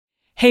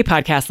Hey,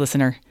 podcast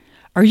listener.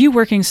 Are you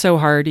working so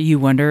hard you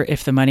wonder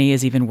if the money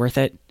is even worth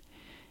it?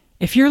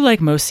 If you're like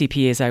most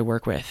CPAs I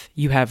work with,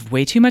 you have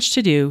way too much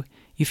to do,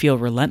 you feel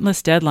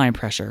relentless deadline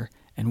pressure,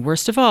 and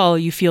worst of all,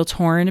 you feel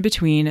torn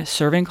between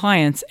serving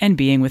clients and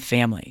being with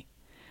family.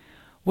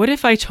 What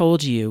if I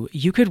told you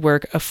you could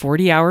work a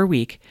 40-hour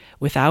week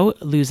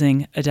without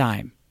losing a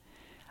dime?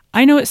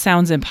 I know it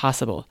sounds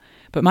impossible,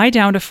 but my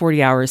Down to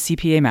 40 Hours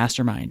CPA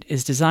Mastermind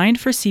is designed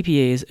for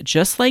CPAs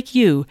just like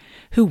you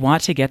who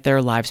want to get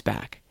their lives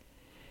back.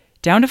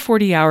 Down to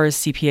 40 Hours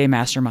CPA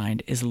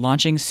Mastermind is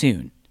launching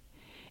soon.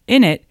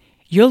 In it,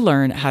 you'll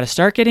learn how to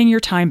start getting your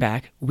time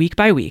back week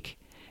by week,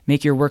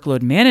 make your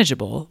workload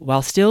manageable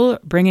while still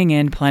bringing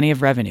in plenty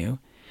of revenue,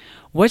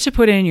 what to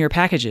put in your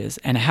packages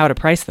and how to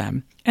price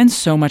them, and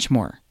so much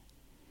more.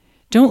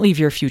 Don't leave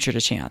your future to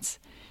chance.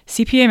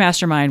 CPA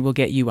Mastermind will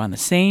get you on the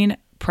sane,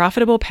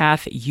 profitable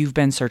path you've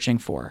been searching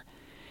for.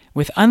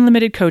 With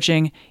unlimited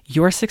coaching,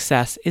 your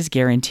success is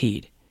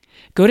guaranteed.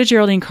 Go to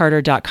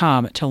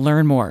GeraldineCarter.com to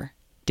learn more.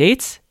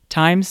 Dates,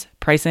 times,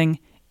 pricing,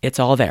 it's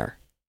all there.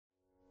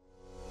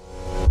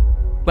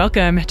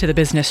 Welcome to the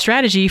Business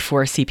Strategy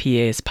for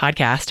CPAs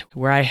podcast,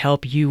 where I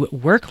help you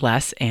work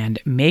less and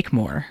make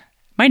more.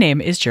 My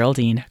name is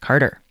Geraldine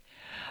Carter.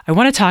 I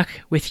want to talk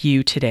with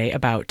you today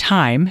about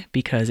time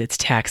because it's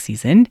tax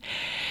season.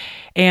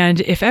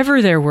 And if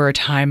ever there were a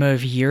time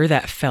of year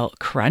that felt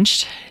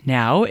crunched,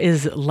 now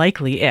is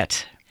likely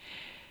it.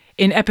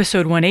 In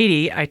episode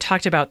 180, I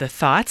talked about the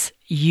thoughts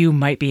you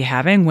might be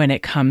having when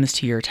it comes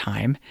to your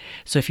time.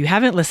 So if you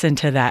haven't listened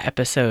to that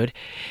episode,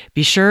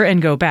 be sure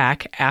and go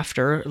back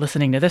after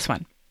listening to this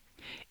one.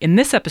 In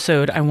this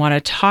episode, I want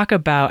to talk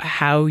about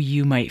how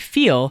you might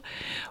feel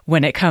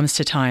when it comes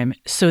to time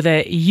so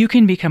that you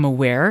can become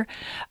aware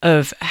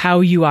of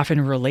how you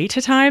often relate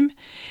to time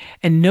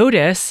and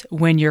notice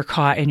when you're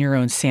caught in your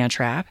own sand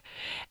trap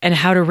and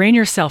how to rein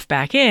yourself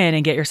back in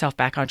and get yourself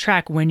back on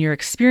track when you're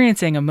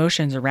experiencing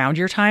emotions around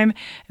your time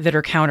that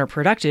are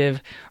counterproductive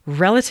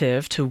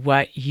relative to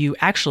what you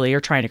actually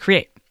are trying to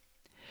create.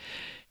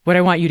 What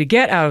I want you to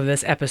get out of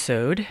this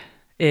episode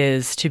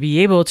is to be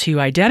able to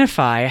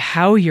identify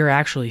how you're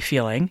actually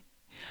feeling,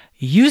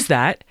 use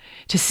that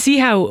to see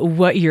how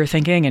what you're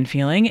thinking and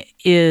feeling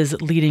is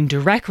leading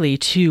directly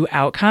to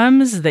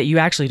outcomes that you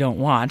actually don't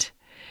want,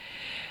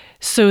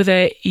 so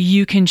that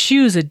you can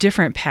choose a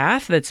different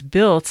path that's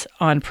built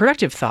on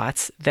productive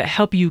thoughts that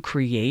help you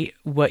create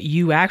what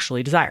you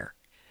actually desire.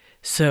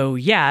 So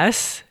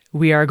yes,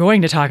 we are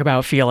going to talk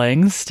about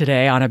feelings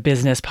today on a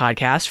business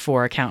podcast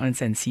for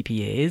accountants and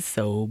CPAs,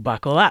 so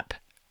buckle up.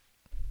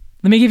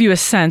 Let me give you a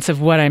sense of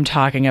what I'm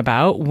talking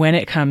about when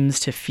it comes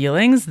to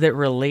feelings that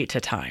relate to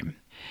time.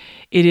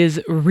 It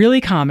is really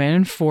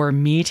common for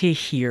me to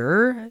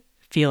hear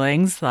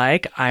feelings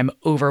like I'm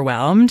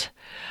overwhelmed,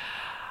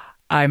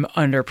 I'm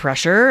under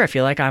pressure, I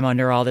feel like I'm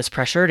under all this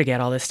pressure to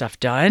get all this stuff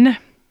done,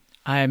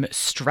 I'm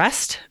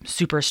stressed,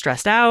 super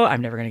stressed out,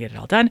 I'm never going to get it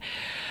all done,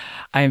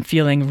 I'm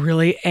feeling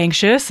really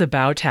anxious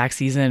about tax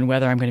season,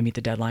 whether I'm going to meet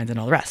the deadlines and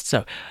all the rest.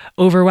 So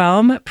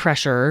overwhelm,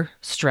 pressure,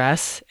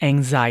 stress,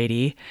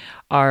 anxiety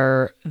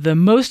are the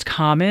most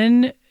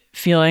common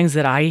feelings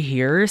that I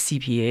hear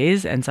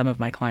CPAs and some of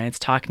my clients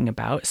talking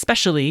about,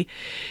 especially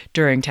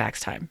during tax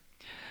time.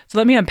 So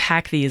let me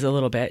unpack these a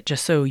little bit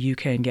just so you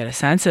can get a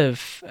sense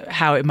of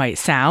how it might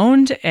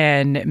sound,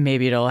 and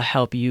maybe it'll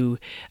help you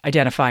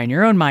identify in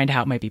your own mind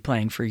how it might be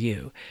playing for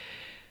you.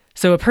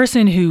 So a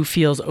person who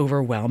feels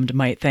overwhelmed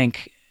might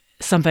think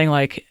something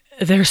like,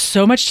 there's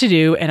so much to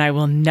do and I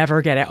will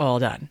never get it all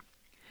done.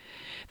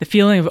 The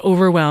feeling of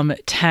overwhelm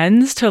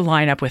tends to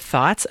line up with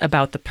thoughts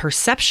about the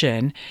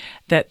perception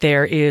that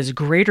there is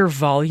greater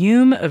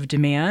volume of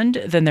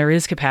demand than there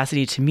is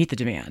capacity to meet the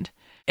demand.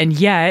 And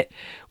yet,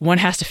 one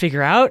has to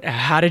figure out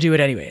how to do it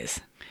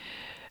anyways.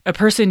 A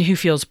person who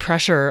feels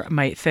pressure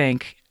might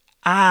think,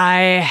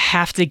 I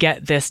have to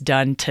get this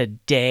done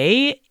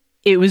today.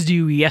 It was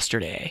due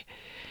yesterday.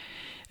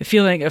 The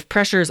feeling of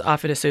pressure is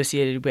often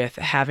associated with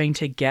having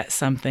to get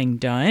something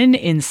done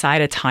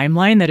inside a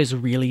timeline that is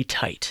really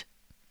tight.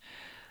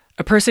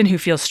 A person who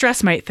feels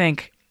stressed might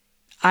think,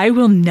 I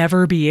will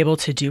never be able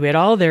to do it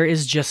all. There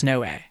is just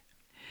no way.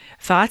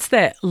 Thoughts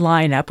that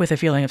line up with a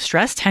feeling of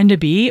stress tend to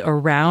be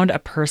around a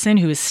person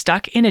who is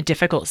stuck in a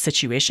difficult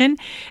situation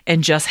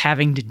and just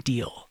having to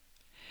deal.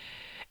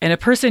 And a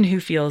person who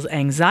feels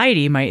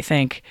anxiety might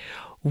think,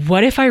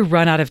 what if I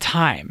run out of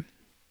time?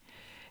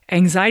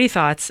 Anxiety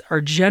thoughts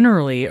are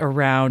generally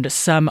around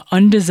some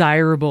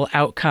undesirable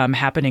outcome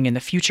happening in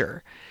the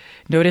future.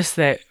 Notice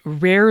that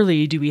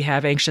rarely do we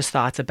have anxious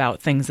thoughts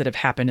about things that have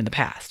happened in the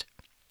past.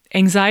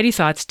 Anxiety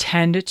thoughts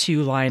tend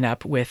to line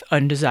up with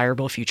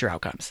undesirable future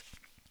outcomes.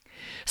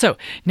 So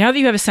now that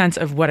you have a sense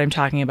of what I'm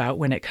talking about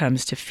when it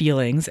comes to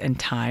feelings and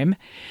time,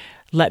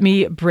 let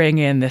me bring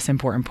in this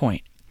important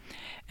point.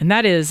 And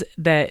that is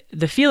that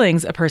the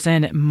feelings a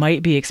person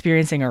might be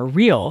experiencing are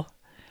real.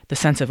 The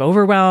sense of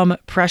overwhelm,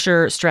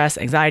 pressure, stress,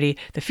 anxiety,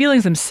 the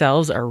feelings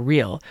themselves are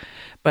real,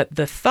 but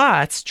the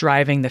thoughts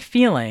driving the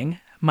feeling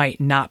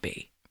might not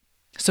be.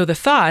 So the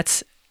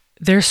thoughts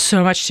there's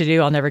so much to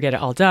do. I'll never get it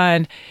all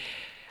done.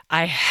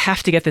 I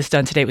have to get this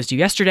done today. It was due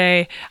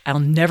yesterday. I'll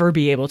never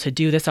be able to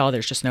do this all.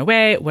 There's just no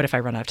way. What if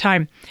I run out of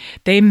time?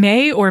 They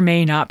may or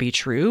may not be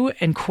true,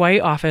 and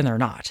quite often they're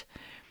not.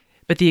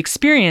 But the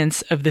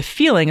experience of the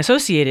feeling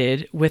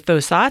associated with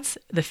those thoughts,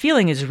 the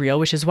feeling is real,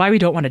 which is why we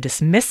don't want to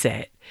dismiss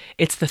it.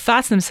 It's the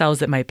thoughts themselves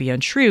that might be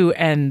untrue,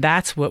 and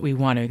that's what we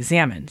want to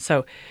examine.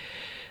 So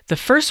the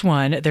first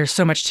one, there's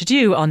so much to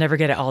do, I'll never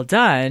get it all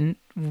done.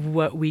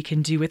 What we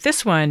can do with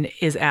this one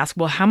is ask,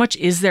 well, how much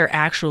is there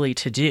actually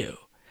to do?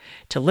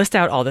 To list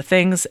out all the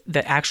things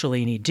that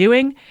actually need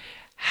doing,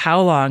 how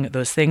long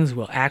those things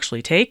will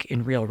actually take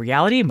in real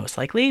reality, most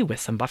likely with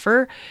some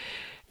buffer.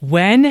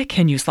 When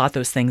can you slot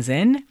those things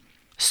in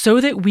so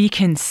that we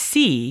can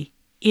see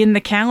in the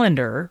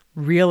calendar,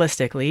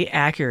 realistically,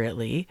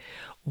 accurately,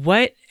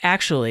 what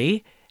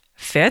actually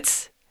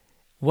fits,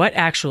 what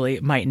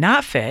actually might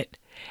not fit,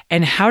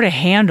 and how to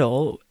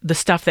handle the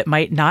stuff that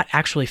might not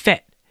actually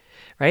fit,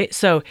 right?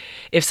 So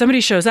if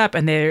somebody shows up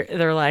and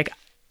they're like,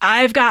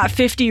 I've got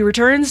 50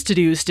 returns to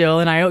do still,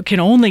 and I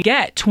can only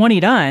get 20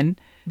 done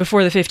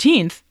before the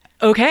 15th.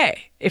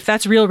 Okay, if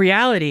that's real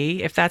reality,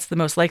 if that's the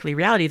most likely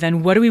reality,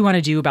 then what do we want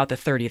to do about the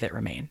 30 that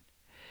remain?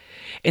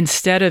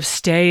 Instead of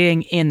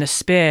staying in the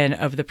spin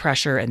of the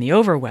pressure and the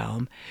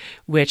overwhelm,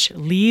 which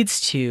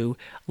leads to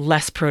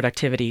less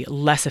productivity,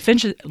 less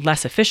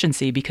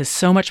efficiency, because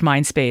so much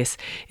mind space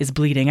is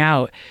bleeding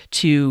out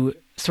to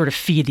sort of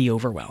feed the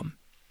overwhelm.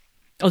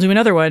 I'll do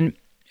another one.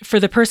 For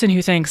the person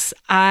who thinks,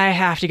 I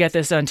have to get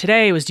this done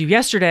today, it was due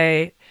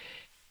yesterday,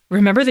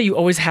 remember that you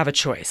always have a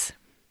choice.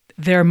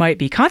 There might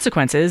be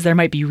consequences, there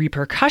might be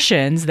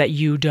repercussions that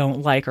you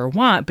don't like or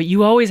want, but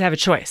you always have a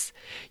choice.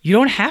 You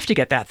don't have to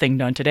get that thing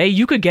done today.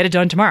 You could get it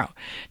done tomorrow.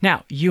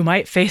 Now, you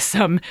might face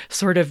some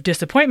sort of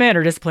disappointment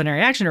or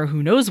disciplinary action or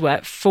who knows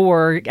what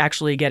for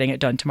actually getting it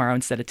done tomorrow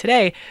instead of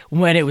today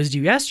when it was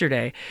due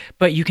yesterday,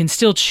 but you can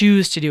still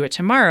choose to do it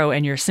tomorrow,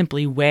 and you're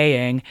simply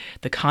weighing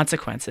the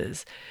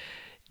consequences.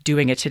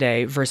 Doing it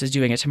today versus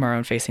doing it tomorrow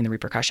and facing the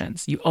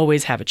repercussions. You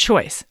always have a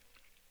choice.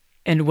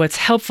 And what's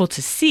helpful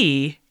to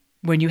see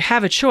when you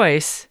have a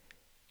choice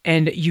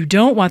and you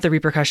don't want the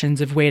repercussions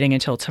of waiting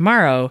until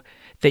tomorrow,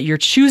 that you're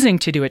choosing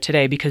to do it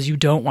today because you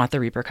don't want the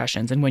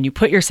repercussions. And when you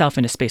put yourself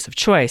in a space of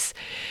choice,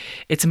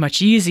 it's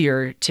much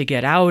easier to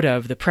get out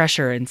of the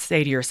pressure and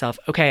say to yourself,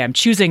 okay, I'm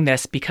choosing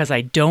this because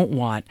I don't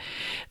want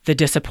the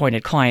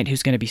disappointed client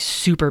who's going to be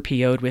super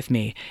PO'd with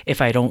me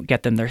if I don't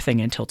get them their thing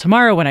until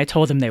tomorrow when I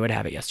told them they would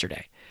have it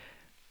yesterday.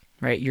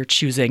 Right? You're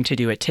choosing to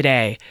do it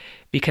today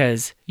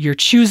because you're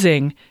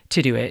choosing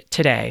to do it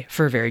today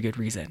for a very good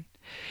reason.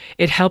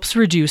 It helps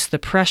reduce the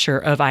pressure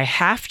of I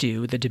have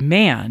to, the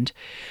demand,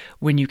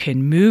 when you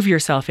can move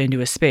yourself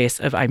into a space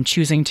of I'm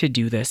choosing to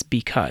do this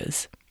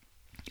because.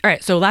 All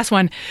right, so last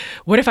one.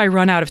 What if I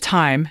run out of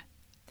time?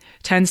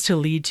 Tends to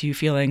lead to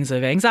feelings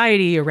of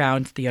anxiety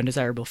around the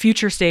undesirable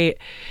future state.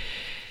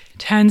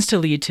 Tends to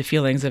lead to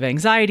feelings of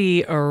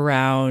anxiety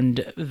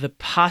around the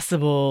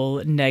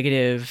possible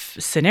negative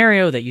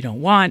scenario that you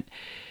don't want.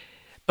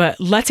 But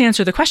let's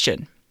answer the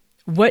question.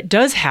 What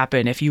does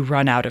happen if you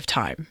run out of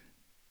time?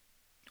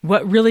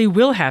 What really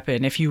will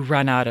happen if you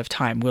run out of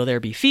time? Will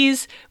there be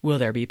fees? Will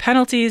there be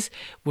penalties?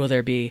 Will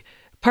there be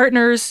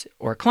partners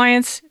or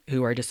clients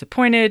who are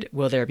disappointed?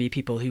 Will there be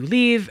people who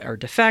leave or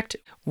defect?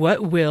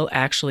 What will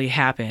actually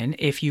happen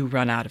if you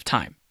run out of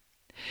time?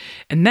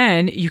 And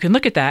then you can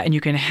look at that and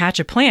you can hatch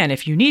a plan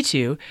if you need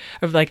to,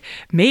 of like,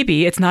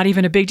 maybe it's not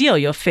even a big deal.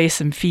 You'll face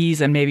some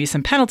fees and maybe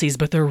some penalties,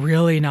 but they're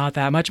really not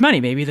that much money.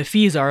 Maybe the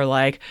fees are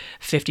like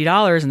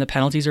 $50 and the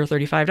penalties are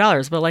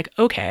 $35. But like,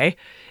 okay,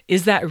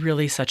 is that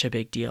really such a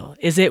big deal?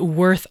 Is it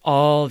worth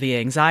all the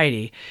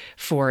anxiety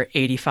for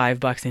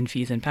 $85 in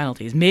fees and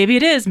penalties? Maybe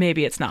it is,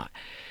 maybe it's not.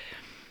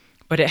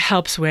 But it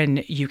helps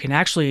when you can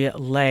actually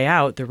lay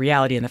out the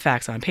reality and the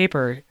facts on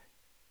paper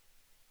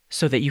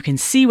so that you can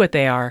see what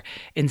they are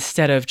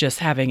instead of just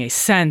having a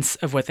sense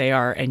of what they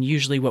are. And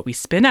usually what we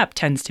spin up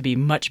tends to be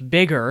much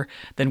bigger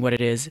than what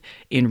it is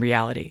in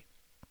reality.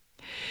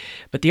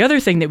 But the other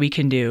thing that we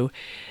can do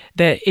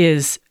that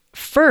is,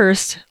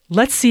 first,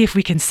 let's see if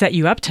we can set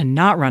you up to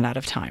not run out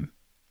of time.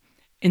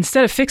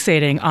 Instead of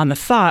fixating on the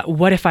thought,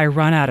 what if I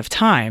run out of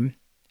time?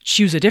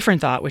 Choose a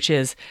different thought, which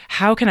is,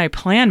 how can I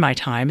plan my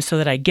time so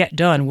that I get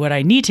done what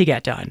I need to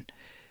get done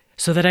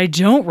so that I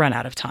don't run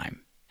out of time?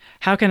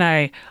 How can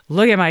I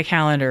look at my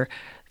calendar,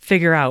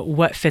 figure out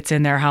what fits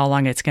in there, how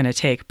long it's going to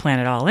take, plan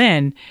it all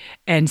in,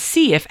 and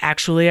see if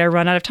actually I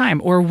run out of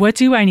time? Or what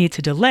do I need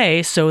to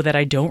delay so that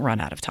I don't run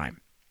out of time?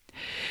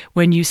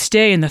 When you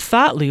stay in the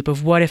thought loop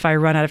of what if I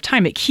run out of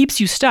time, it keeps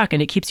you stuck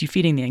and it keeps you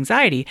feeding the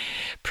anxiety,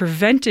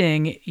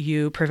 preventing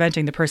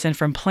the person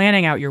from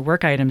planning out your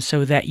work items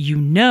so that you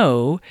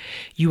know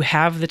you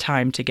have the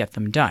time to get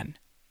them done.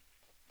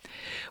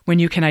 When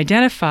you can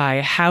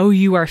identify how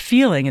you are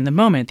feeling in the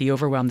moment, the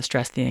overwhelm, the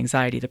stress, the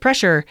anxiety, the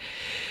pressure,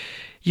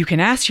 you can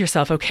ask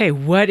yourself, okay,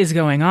 what is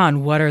going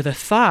on? What are the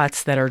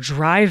thoughts that are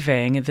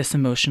driving this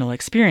emotional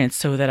experience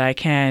so that I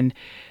can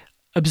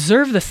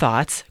observe the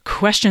thoughts,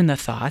 question the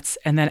thoughts,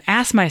 and then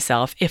ask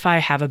myself if I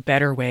have a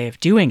better way of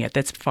doing it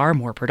that's far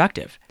more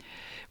productive.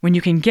 When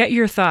you can get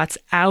your thoughts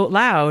out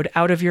loud,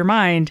 out of your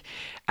mind,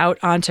 out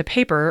onto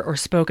paper or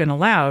spoken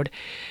aloud,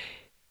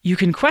 you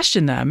can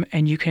question them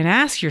and you can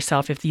ask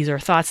yourself if these are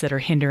thoughts that are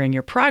hindering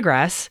your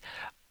progress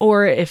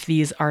or if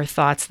these are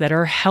thoughts that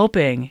are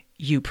helping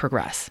you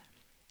progress.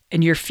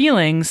 And your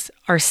feelings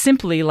are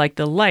simply like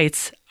the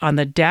lights on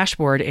the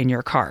dashboard in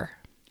your car.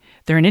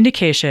 They're an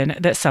indication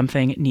that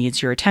something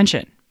needs your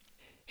attention.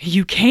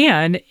 You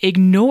can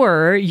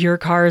ignore your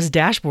car's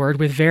dashboard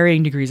with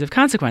varying degrees of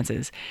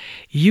consequences.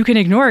 You can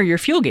ignore your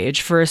fuel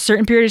gauge for a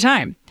certain period of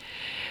time,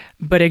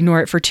 but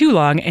ignore it for too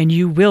long and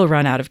you will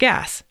run out of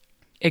gas.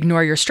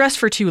 Ignore your stress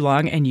for too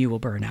long and you will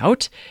burn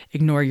out.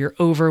 Ignore your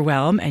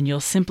overwhelm and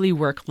you'll simply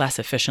work less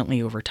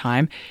efficiently over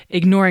time.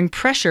 Ignoring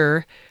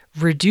pressure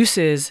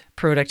reduces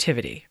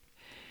productivity.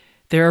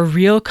 There are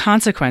real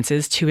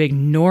consequences to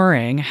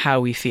ignoring how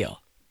we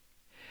feel.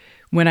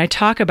 When I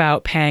talk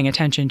about paying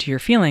attention to your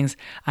feelings,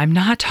 I'm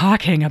not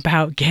talking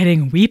about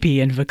getting weepy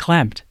and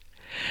verklempt.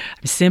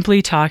 I'm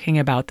simply talking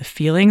about the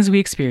feelings we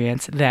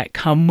experience that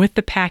come with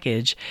the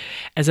package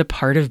as a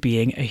part of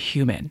being a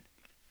human.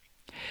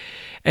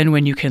 And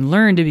when you can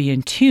learn to be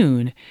in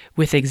tune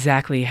with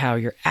exactly how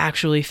you're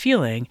actually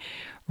feeling,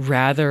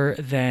 rather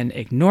than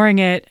ignoring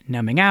it,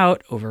 numbing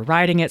out,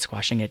 overriding it,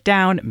 squashing it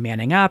down,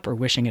 manning up, or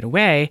wishing it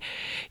away,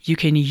 you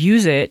can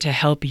use it to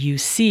help you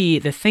see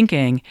the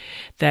thinking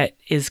that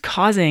is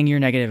causing your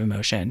negative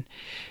emotion.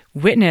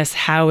 Witness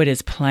how it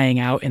is playing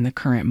out in the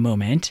current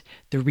moment,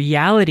 the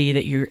reality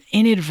that you're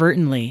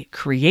inadvertently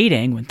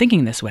creating when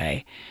thinking this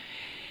way.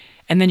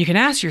 And then you can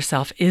ask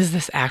yourself, is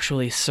this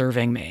actually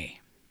serving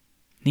me?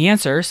 The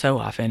answer so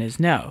often is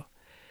no.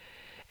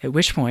 At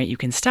which point you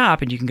can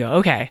stop and you can go,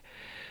 okay,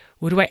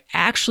 what do I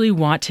actually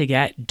want to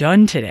get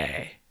done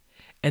today?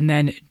 And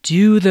then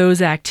do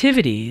those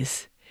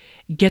activities,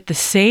 get the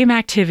same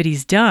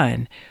activities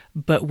done,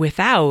 but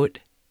without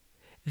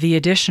the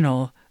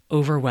additional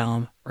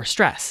overwhelm or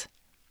stress.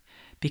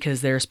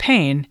 Because there's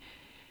pain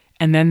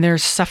and then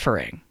there's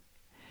suffering.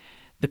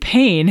 The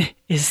pain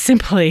is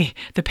simply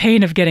the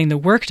pain of getting the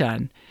work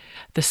done.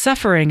 The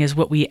suffering is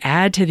what we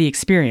add to the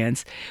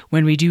experience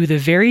when we do the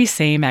very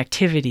same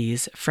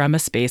activities from a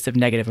space of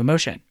negative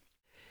emotion.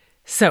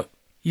 So,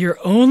 your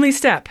only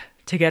step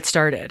to get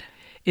started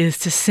is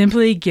to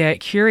simply get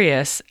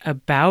curious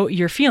about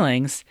your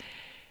feelings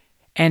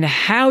and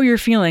how your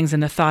feelings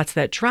and the thoughts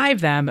that drive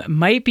them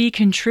might be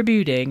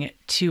contributing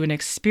to an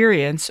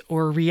experience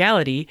or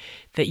reality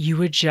that you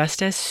would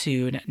just as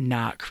soon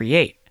not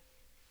create.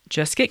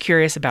 Just get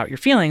curious about your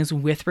feelings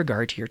with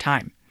regard to your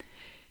time.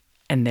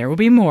 And there will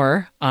be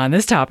more on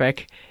this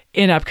topic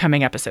in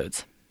upcoming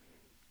episodes.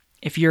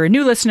 If you're a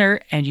new listener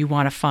and you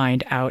want to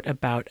find out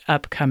about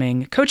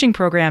upcoming coaching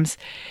programs,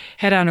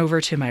 head on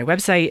over to my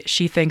website,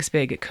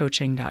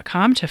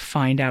 shethinksbigcoaching.com, to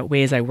find out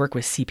ways I work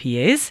with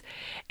CPAs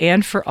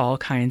and for all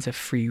kinds of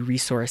free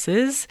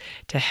resources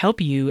to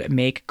help you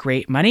make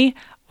great money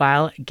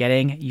while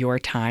getting your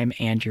time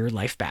and your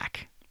life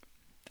back.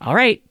 All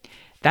right,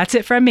 that's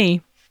it from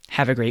me.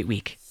 Have a great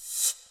week.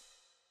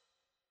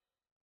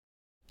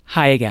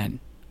 Hi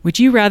again. Would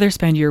you rather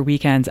spend your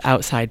weekends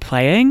outside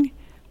playing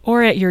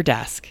or at your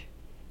desk?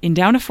 In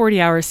Down to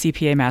 40 Hours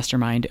CPA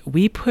Mastermind,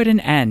 we put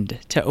an end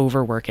to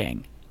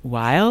overworking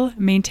while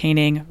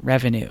maintaining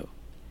revenue.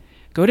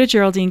 Go to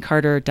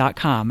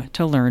GeraldineCarter.com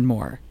to learn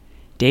more.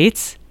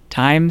 Dates,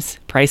 times,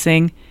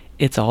 pricing,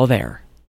 it's all there.